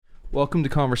Welcome to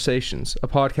Conversations, a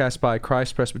podcast by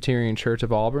Christ Presbyterian Church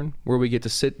of Auburn, where we get to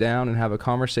sit down and have a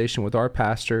conversation with our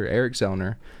pastor, Eric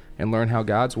Zellner, and learn how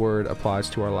God's Word applies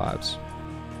to our lives.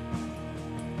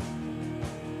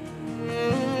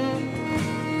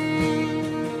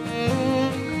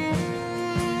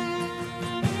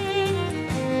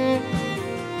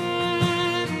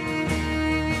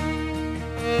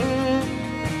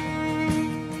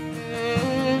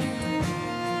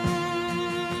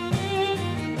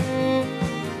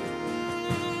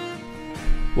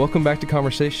 Welcome back to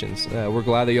Conversations. We're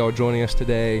glad that y'all are joining us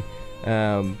today.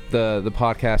 The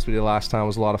podcast we did last time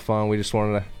was a lot of fun. We just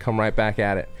wanted to come right back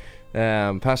at it.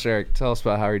 Pastor Eric, tell us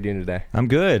about how you're doing today. I'm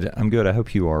good. I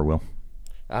hope you are, Will.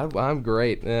 I'm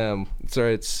great.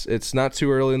 Sorry, it's not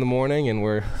too early in the morning, and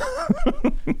we're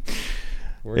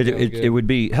It would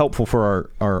be helpful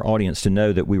for our audience to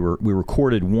know that we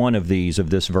recorded one of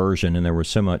this version, and there was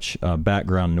so much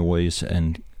background noise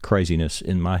and craziness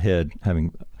in my head,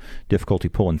 having difficulty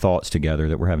pulling thoughts together,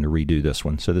 that we're having to redo this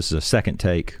one. So this is a second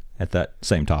take at that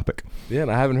same topic. Yeah, and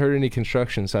I haven't heard any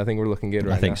construction, so I think we're looking good right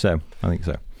now. I think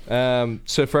so.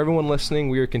 So for everyone listening,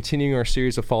 we are continuing our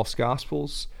series of false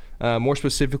gospels. More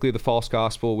specifically, the false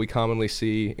gospel we commonly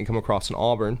see and come across in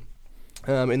Auburn.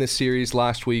 In this series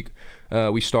last week,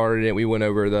 we started it. We went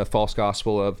over the false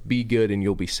gospel of be good and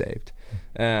you'll be saved.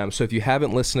 So if you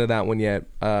haven't listened to that one yet,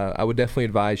 I would definitely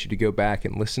advise you to go back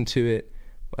and listen to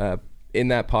it. In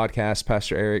that podcast,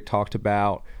 Pastor Eric talked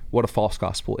about what a false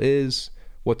gospel is,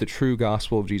 what the true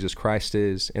gospel of Jesus Christ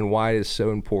is, and why it is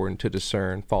so important to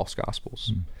discern false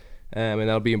gospels. And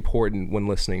that'll be important when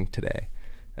listening today.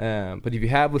 But if you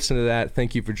have listened to that,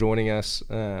 thank you for joining us.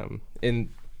 And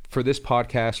for this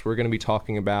podcast, we're going to be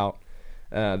talking about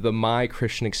the My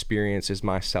Christian Experience is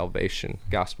My Salvation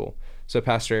gospel. So,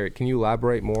 Pastor Eric, can you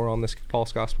elaborate more on this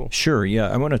false gospel? Sure, yeah.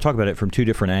 I want to talk about it from two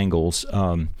different angles.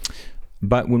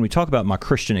 But when we talk about my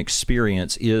Christian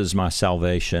experience is my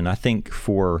salvation, I think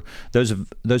for those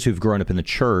who've grown up in the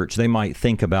church, they might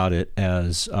think about it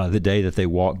as the day that they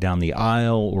walk down the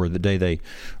aisle, or the day they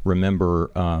remember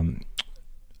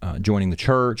joining the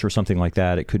church or something like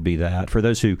that. It could be that. For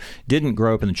those who didn't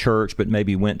grow up in the church but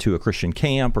maybe went to a Christian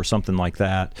camp or something like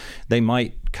that, they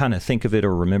might kind of think of it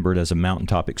or remember it as a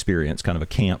mountaintop experience, kind of a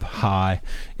camp high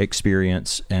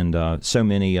experience. And so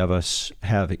many of us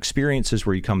have experiences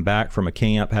where you come back from a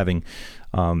camp having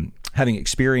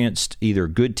experienced either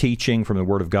good teaching from the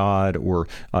Word of God, or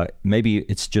maybe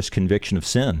it's just conviction of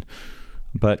sin.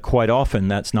 But quite often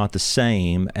that's not the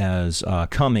same as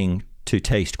coming to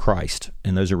taste Christ,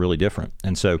 and those are really different.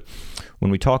 And so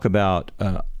when we talk about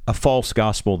a false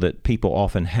gospel that people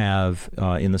often have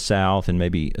in the South, and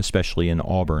maybe especially in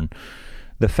Auburn,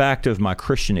 the fact of my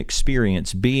Christian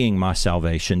experience being my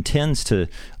salvation tends to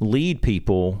lead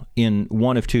people in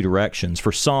one of two directions.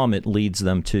 For some, it leads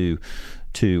them to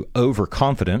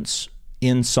overconfidence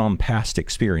in some past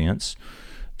experience.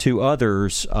 To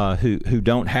others who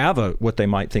don't have what they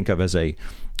might think of as a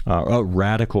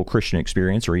radical Christian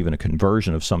experience, or even a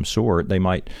conversion of some sort, they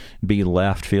might be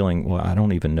left feeling, well, I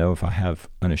don't even know if I have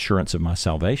an assurance of my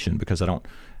salvation because I don't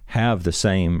have the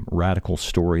same radical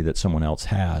story that someone else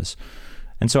has.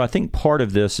 And so I think part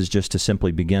of this is just to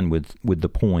simply begin with the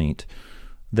point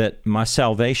that my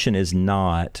salvation is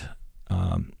not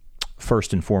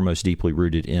first and foremost deeply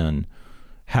rooted in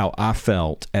how I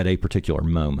felt at a particular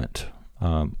moment,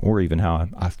 or even how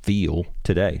I feel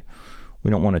today. We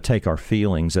don't want to take our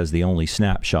feelings as the only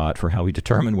snapshot for how we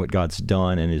determine what God's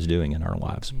done and is doing in our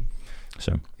lives.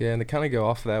 So yeah, and to kind of go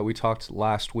off of that, we talked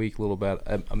last week a little about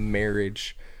a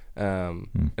marriage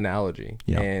analogy.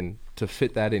 Yeah. And to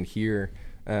fit that in here,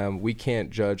 we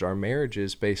can't judge our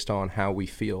marriages based on how we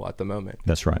feel at the moment.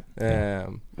 That's right.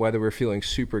 Whether we're feeling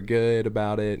super good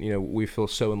about it, we feel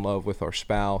so in love with our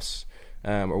spouse,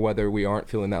 or whether we aren't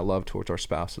feeling that love towards our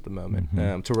spouse at the moment.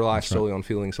 To rely solely on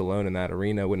feelings alone in that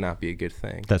arena would not be a good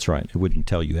thing. That's right. It wouldn't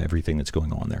tell you everything that's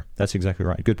going on there. That's exactly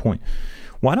right. Good point.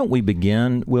 Why don't we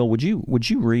begin? Will, would you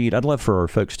read? I'd love for our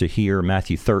folks to hear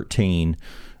Matthew 13.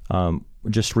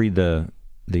 Just read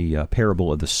the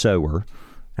parable of the sower,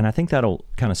 and I think that'll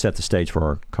kind of set the stage for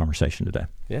our conversation today.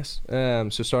 Yes. So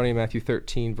starting in Matthew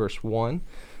 13, verse 1,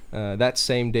 that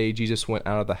same day Jesus went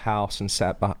out of the house and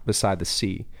sat beside the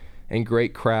sea, and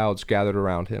great crowds gathered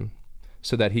around him,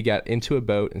 so that he got into a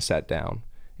boat and sat down.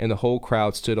 And the whole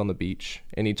crowd stood on the beach.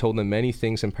 And he told them many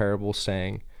things in parables,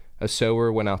 saying, a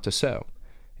sower went out to sow.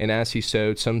 And as he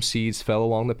sowed, some seeds fell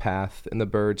along the path, and the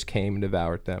birds came and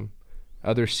devoured them.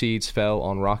 Other seeds fell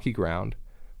on rocky ground,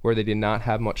 where they did not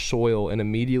have much soil, and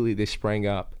immediately they sprang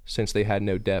up, since they had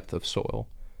no depth of soil.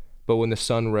 But when the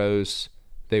sun rose,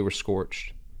 they were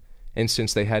scorched. and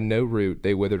since they had no root,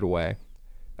 they withered away.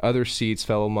 Other seeds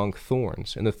fell among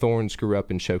thorns, and the thorns grew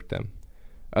up and choked them.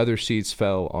 Other seeds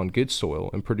fell on good soil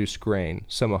and produced grain,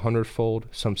 some 100-fold,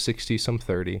 some 60, some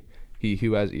 30. He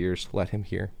who has ears, let him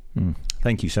hear.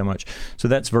 Thank you so much. So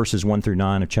that's verses 1 through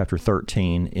 9 of chapter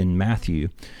 13 in Matthew.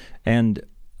 And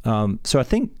so I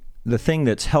think the thing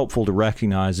that's helpful to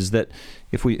recognize is that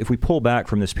if we pull back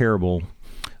from this parable,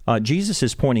 Jesus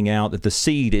is pointing out that the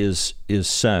seed is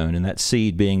sown, and that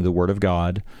seed being the Word of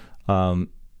God.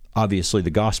 Obviously, the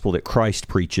gospel that Christ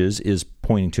preaches is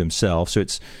pointing to himself. So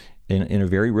it's, in a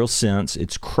very real sense,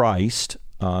 it's Christ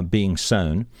being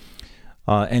sown.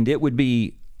 And it would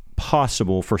be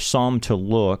possible for some to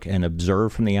look and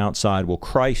observe from the outside, well,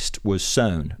 Christ was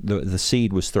sown. The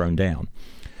seed was thrown down.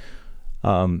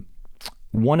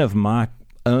 One of my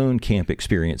own camp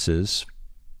experiences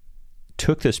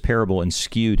took this parable and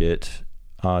skewed it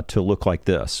to look like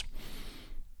this.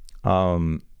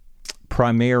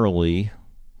 Primarily,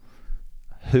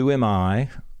 who am I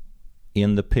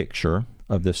in the picture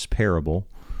of this parable?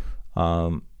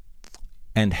 And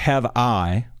have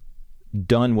I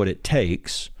done what it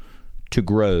takes to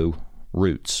grow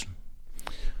roots?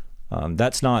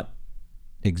 That's not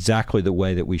exactly the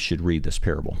way that we should read this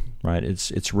parable, right?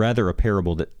 It's rather a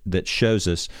parable that shows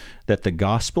us that the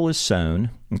gospel is sown,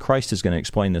 and Christ is going to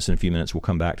explain this in a few minutes. We'll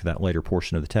come back to that later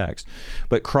portion of the text.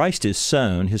 But Christ is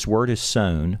sown, his word is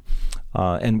sown,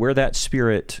 and where that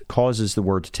Spirit causes the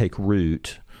word to take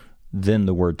root, then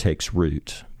the word takes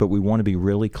root. But we want to be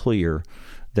really clear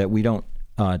that we don't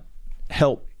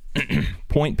help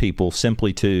point people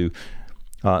simply to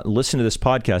listen to this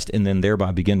podcast and then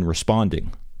thereby begin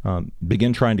responding.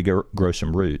 Begin trying to grow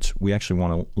some roots. We actually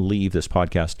want to leave this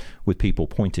podcast with people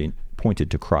pointed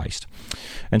to Christ.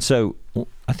 And so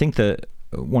I think that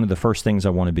one of the first things I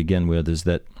want to begin with is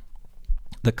that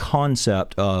the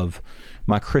concept of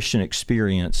my Christian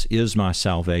experience is my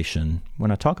salvation.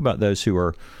 When I talk about those who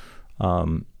are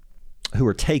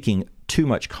taking too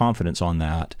much confidence on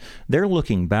that, they're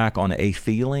looking back on a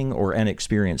feeling or an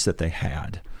experience that they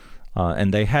had.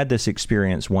 And they had this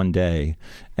experience one day,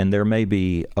 and there may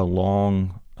be a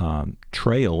long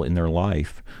trail in their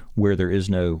life where there is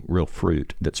no real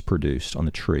fruit that's produced on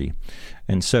the tree.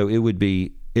 And so it would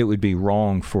be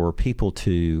wrong for people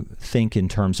to think in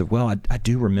terms of, well, I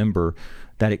do remember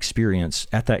that experience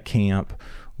at that camp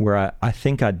where I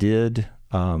think I did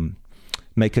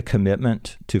make a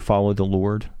commitment to follow the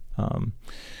Lord.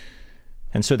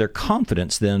 And so their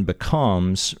confidence then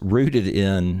becomes rooted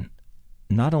in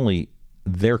not only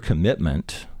their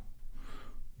commitment,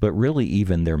 but really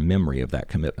even their memory of that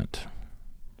commitment,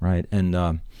 right?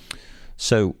 And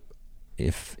so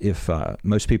if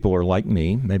most people are like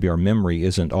me, maybe our memory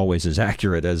isn't always as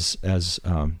accurate as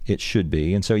it should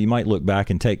be. And so you might look back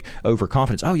and take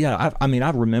overconfidence. Oh, yeah, I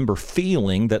remember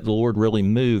feeling that the Lord really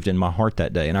moved in my heart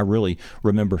that day. And I really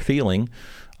remember feeling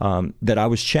that I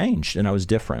was changed and I was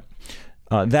different.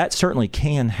 That certainly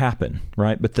can happen,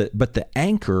 right? But the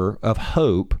anchor of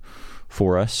hope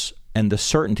for us and the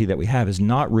certainty that we have is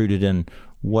not rooted in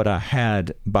what I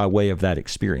had by way of that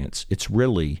experience. It's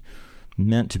really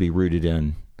meant to be rooted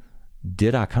in,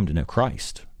 did I come to know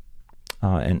Christ?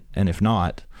 And if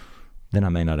not, then I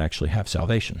may not actually have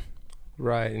salvation.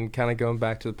 Right, and kind of going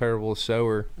back to the parable of the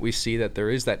sower, we see that there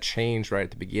is that change right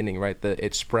at the beginning, right?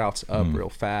 It sprouts up real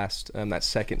fast. That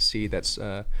second seed that's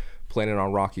planted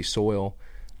on rocky soil,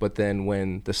 but then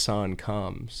when the sun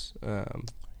comes,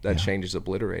 that change is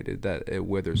obliterated, that it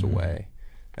withers away,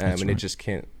 and it just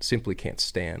simply can't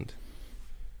stand.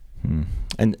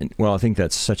 And well, I think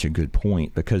that's such a good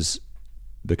point because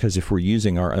if we're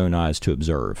using our own eyes to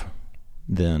observe,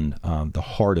 then the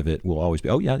heart of it will always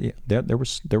be, there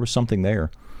was something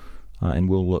there, and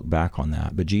we'll look back on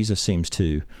that. But Jesus seems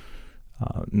to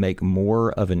make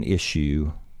more of an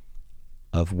issue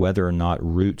of whether or not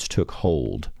roots took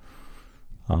hold,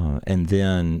 and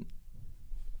then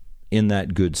in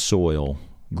that good soil,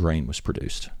 grain was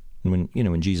produced. And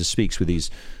when Jesus speaks with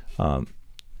these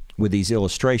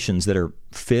illustrations that are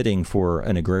fitting for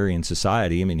an agrarian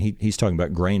society, I mean, he's talking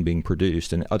about grain being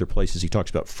produced, and other places he talks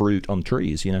about fruit on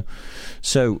trees.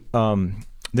 So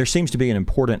there seems to be an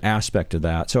important aspect of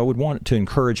that. So I would want to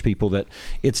encourage people that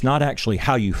it's not actually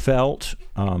how you felt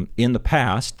in the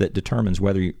past that determines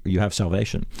whether you have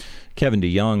salvation. Kevin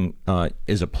DeYoung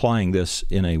is applying this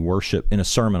in a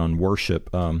sermon on worship.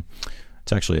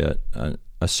 It's actually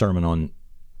a sermon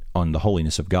on the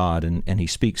holiness of God, and he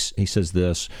says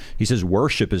this. He says,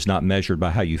 worship is not measured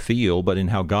by how you feel, but in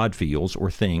how God feels or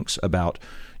thinks about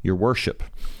your worship.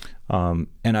 And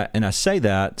I say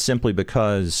that simply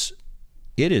because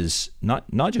it is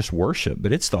not just worship,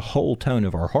 but it's the whole tone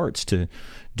of our hearts to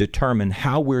determine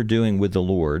how we're doing with the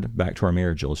Lord, back to our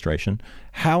marriage illustration,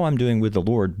 how I'm doing with the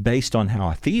Lord based on how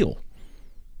I feel,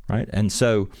 right? And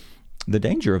so the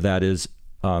danger of that is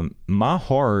my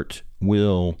heart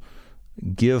will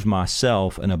give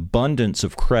myself an abundance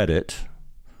of credit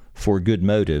for good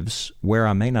motives where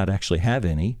I may not actually have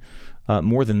any.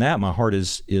 More than that, my heart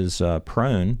is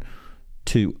prone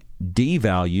to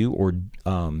devalue or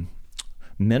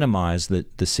minimize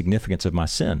the significance of my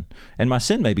sin. And my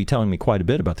sin may be telling me quite a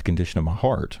bit about the condition of my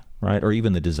heart, right? Or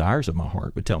even the desires of my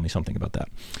heart would tell me something about that.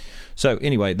 So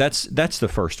anyway, that's the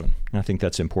first one. And I think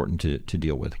that's important to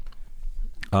deal with.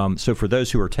 So for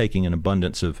those who are taking an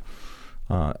abundance of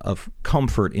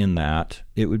comfort in that,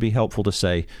 it would be helpful to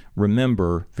say,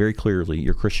 remember very clearly,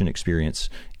 your Christian experience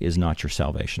is not your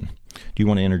salvation. Do you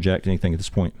want to interject anything at this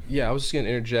point? Yeah, I was just going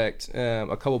to interject a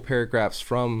couple paragraphs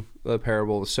from the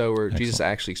parable of the sower. Excellent. Jesus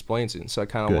actually explains it, and so I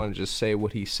kind of want to just say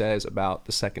what he says about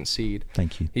the second seed.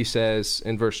 Thank you. He says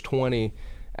in verse 20,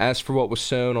 "As for what was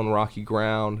sown on rocky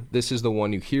ground, this is the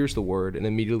one who hears the word and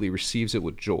immediately receives it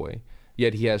with joy.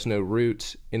 Yet he has no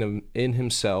root in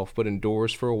himself, but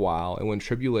endures for a while. And when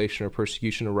tribulation or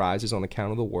persecution arises on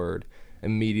account of the word,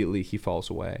 immediately he falls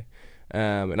away."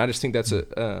 And I just think that's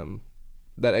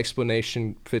that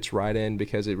explanation fits right in,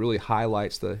 because it really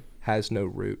highlights the has no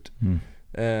root.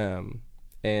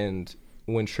 And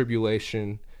when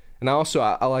tribulation, and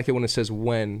I like it when it says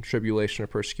when tribulation or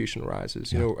persecution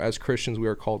arises. You know, as Christians, we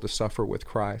are called to suffer with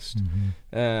Christ.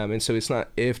 And so it's not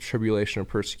if tribulation or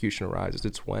persecution arises,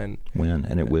 it's when. When,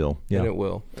 and it will. Yeah. And it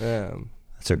will.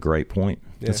 That's a great point.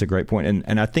 That's a great point.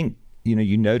 And I think,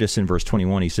 you notice in verse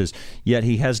 21, he says, yet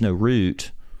he has no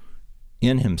root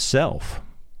in himself.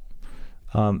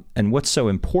 And what's so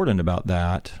important about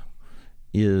that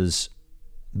is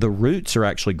the roots are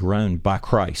actually grown by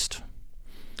Christ.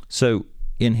 So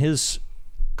in his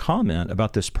comment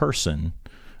about this person,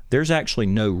 there's actually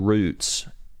no roots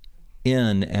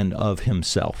in and of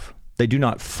himself. They do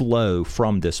not flow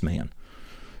from this man.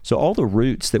 So all the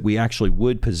roots that we actually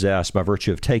would possess by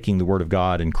virtue of taking the Word of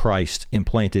God and Christ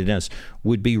implanted in us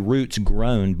would be roots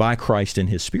grown by Christ in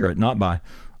his Spirit, not by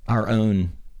our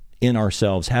own in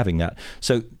ourselves having that.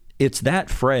 So it's that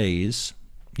phrase,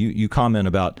 you comment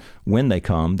about when they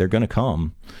come, they're going to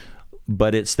come,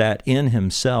 but it's that in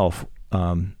himself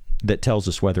that tells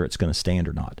us whether it's going to stand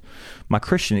or not. My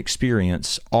Christian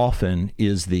experience often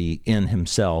is the in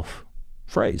himself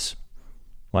phrase.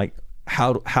 Like,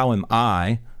 how am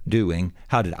I doing?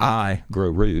 How did I grow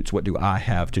roots? What do I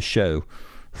have to show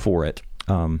for it?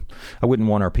 I wouldn't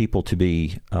want our people to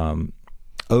be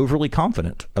overly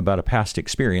confident about a past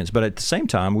experience, but at the same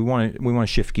time, we want to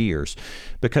shift gears,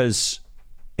 because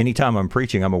anytime I'm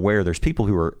preaching, I'm aware there's people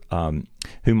who are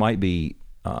who might be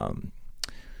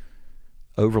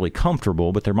overly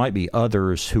comfortable, but there might be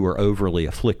others who are overly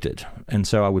afflicted, and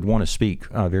so I would want to speak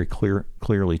very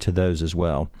clearly to those as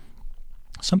well.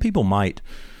 Some people might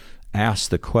ask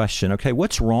the question, okay,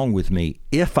 what's wrong with me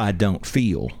if I don't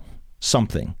feel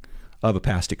something of a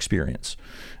past experience?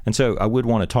 And so I would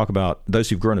want to talk about those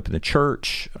who've grown up in the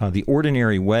church. The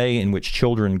ordinary way in which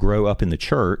children grow up in the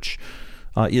church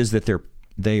is that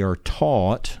they are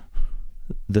taught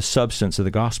the substance of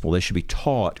the gospel. They should be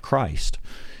taught Christ.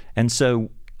 And so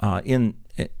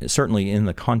certainly in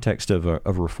the context of a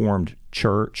Reformed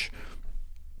church,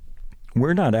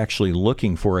 we're not actually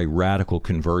looking for a radical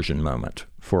conversion moment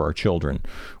for our children.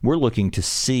 We're looking to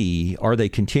see, are they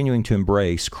continuing to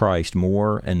embrace Christ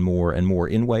more and more and more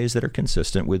in ways that are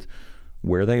consistent with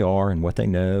where they are and what they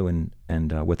know and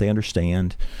what they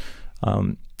understand.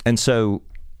 And so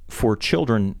for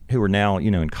children who are now,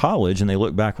 in college, and they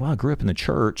look back, well, I grew up in the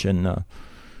church, and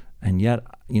yet,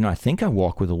 I think I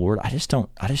walk with the Lord. I just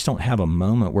don't have a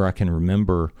moment where I can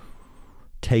remember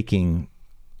taking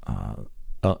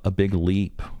a big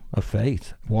leap of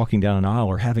faith, walking down an aisle,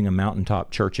 or having a mountaintop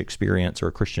church experience or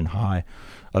a Christian high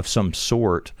of some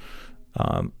sort.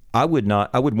 I would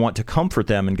want to comfort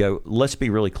them and go, let's be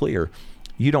really clear.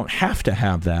 You don't have to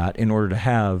have that in order to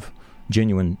have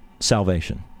genuine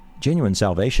salvation. Genuine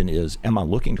salvation is, am I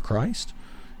looking to Christ?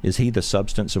 Is he the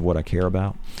substance of what I care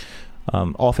about?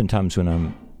 Oftentimes when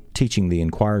I'm teaching the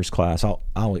Inquirers class,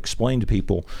 I'll explain to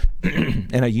people,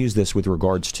 and I use this with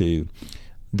regards to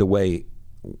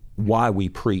why we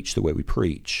preach the way we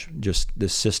preach, just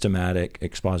this systematic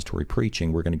expository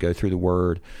preaching. We're going to go through the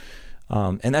Word,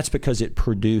 and that's because it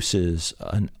produces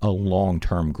a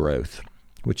long-term growth,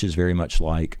 which is very much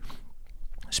like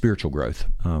spiritual growth.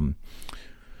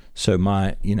 So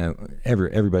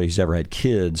everybody who's ever had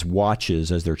kids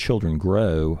watches as their children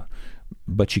grow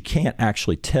but you can't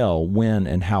actually tell when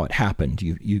and how it happened.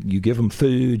 You give them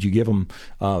food, you give them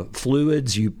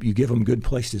fluids, you give them good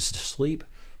places to sleep,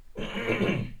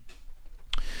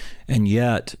 and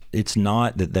yet it's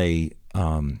not that they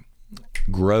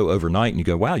grow overnight and you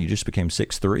go, wow, you just became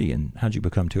 6'3", and how'd you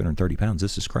become 230 pounds?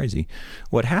 This is crazy.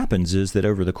 What happens is that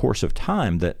over the course of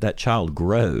time that child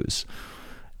grows.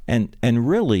 And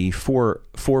really for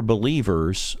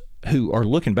believers who are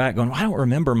looking back going, well, I don't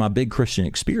remember my big Christian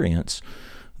experience,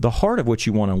 the heart of what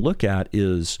you want to look at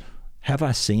is, have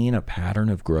I seen a pattern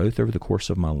of growth over the course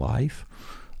of my life?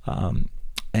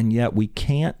 And yet we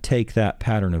can't take that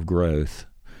pattern of growth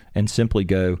and simply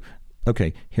go,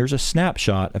 okay, here's a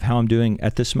snapshot of how I'm doing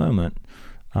at this moment.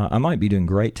 I might be doing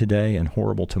great today and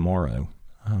horrible tomorrow,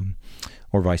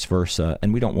 or vice versa.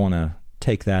 And we don't want to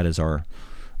take that as our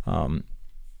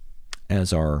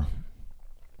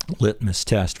litmus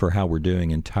test for how we're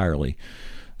doing entirely.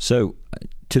 So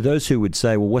to those who would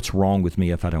say, well, what's wrong with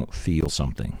me if I don't feel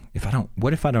something?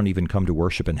 What if I don't even come to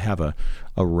worship and have a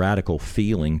radical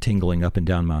feeling tingling up and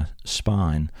down my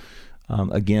spine?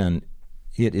 Again,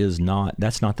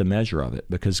 that's not the measure of it,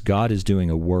 because God is doing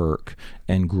a work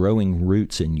and growing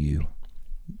roots in you.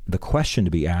 The question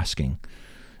to be asking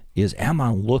is, am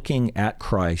I looking at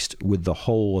Christ with the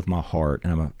whole of my heart,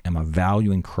 and am I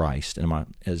valuing Christ, and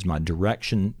is my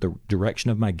direction, the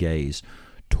direction of my gaze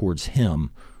towards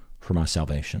Him for my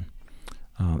salvation?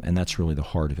 And that's really the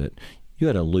heart of it. You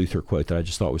had a Luther quote that I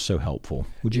just thought was so helpful.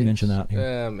 Would you mention that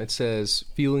here? It says,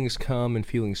 feelings come and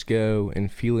feelings go,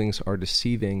 and feelings are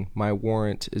deceiving. My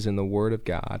warrant is in the Word of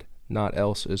God. Naught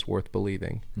else is worth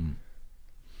believing.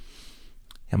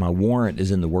 And my warrant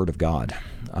is in the Word of God.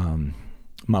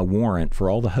 My warrant for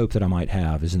all the hope that I might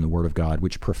have is in the Word of God,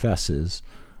 which professes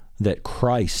that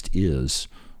Christ is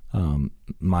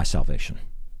my salvation.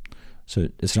 So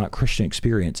it's not Christian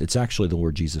experience, it's actually the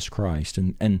Lord Jesus Christ.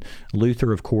 And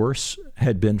Luther, of course,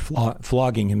 had been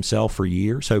flogging himself for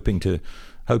years, hoping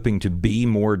to be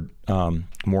more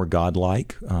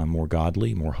godlike, more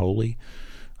godly, more holy.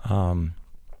 And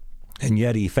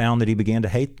yet he found that he began to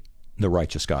hate the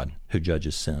righteous God who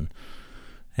judges sin.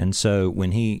 And so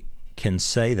when he can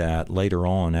say that later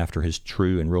on after his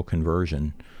true and real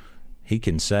conversion, he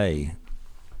can say,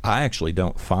 I actually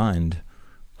don't find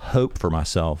hope for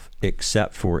myself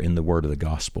except for in the word of the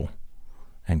gospel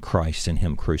and Christ and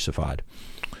Him crucified.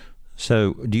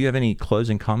 So do you have any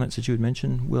closing comments that you would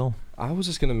mention, Will? I was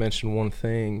just going to mention one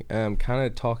thing, kind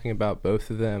of talking about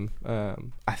both of them.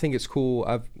 I think it's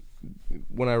cool.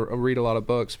 When I read a lot of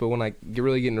books, but when I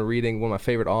really get into reading, one of my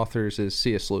favorite authors is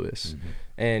C.S. Lewis. Mm-hmm.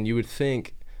 And you would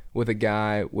think with a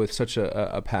guy with such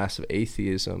a passive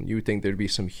atheism, you would think there'd be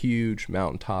some huge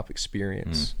mountaintop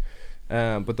experience.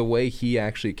 But the way he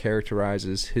actually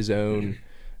characterizes his own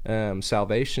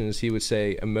salvation is, he would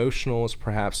say, emotional is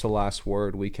perhaps the last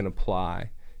word we can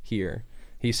apply here.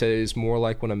 He said it is more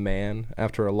like when a man,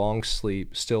 after a long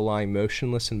sleep, still lying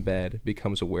motionless in bed,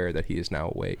 becomes aware that he is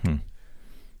now awake.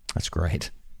 That's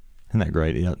great. Isn't that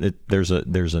great? Yeah, there's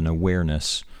an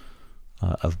awareness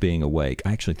of being awake.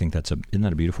 I actually think isn't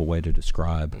that a beautiful way to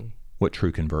describe what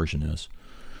true conversion is?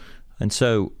 And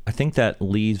so I think that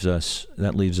leaves us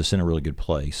in a really good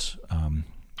place.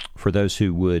 For those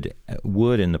who would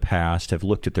in the past have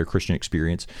looked at their Christian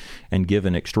experience and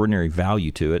given extraordinary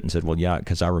value to it and said, well, yeah,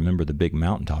 because I remember the big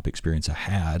mountaintop experience I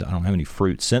had. I don't have any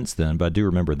fruit since then, but I do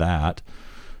remember that.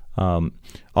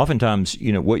 Oftentimes,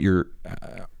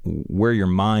 where your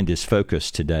mind is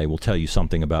focused today will tell you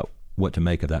something about what to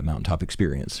make of that mountaintop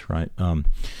experience, right?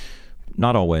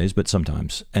 Not always, but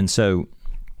sometimes. And so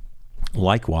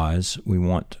likewise, we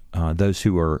want those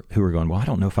who are going, well, I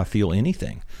don't know if I feel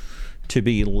anything, to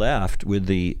be left with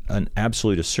an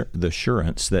absolute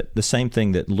assurance that the same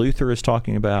thing that Luther is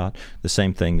talking about, the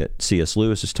same thing that C.S.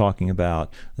 Lewis is talking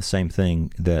about, the same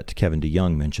thing that Kevin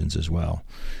DeYoung mentions as well.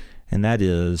 And that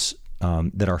is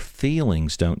that our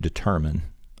feelings don't determine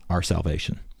our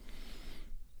salvation.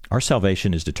 Our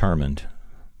salvation is determined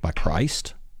by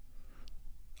Christ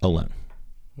alone.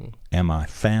 Am I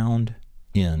found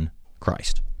in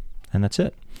Christ? And that's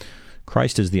it.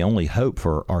 Christ is the only hope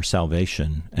for our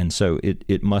salvation, and so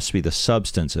it must be the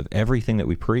substance of everything that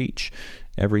we preach,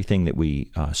 everything that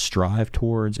we strive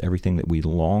towards, everything that we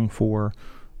long for.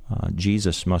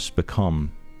 Jesus must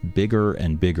become bigger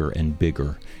and bigger and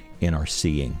bigger in our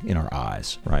seeing, in our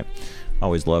eyes, right? I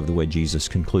always love the way Jesus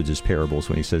concludes his parables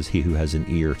when he says, he who has an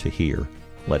ear to hear,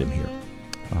 let him hear.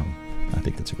 I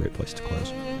think that's a great place to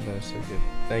close. That's so good.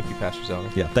 Thank you, Pastor Zeller.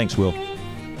 Yeah, thanks, Will.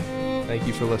 Thank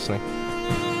you for listening.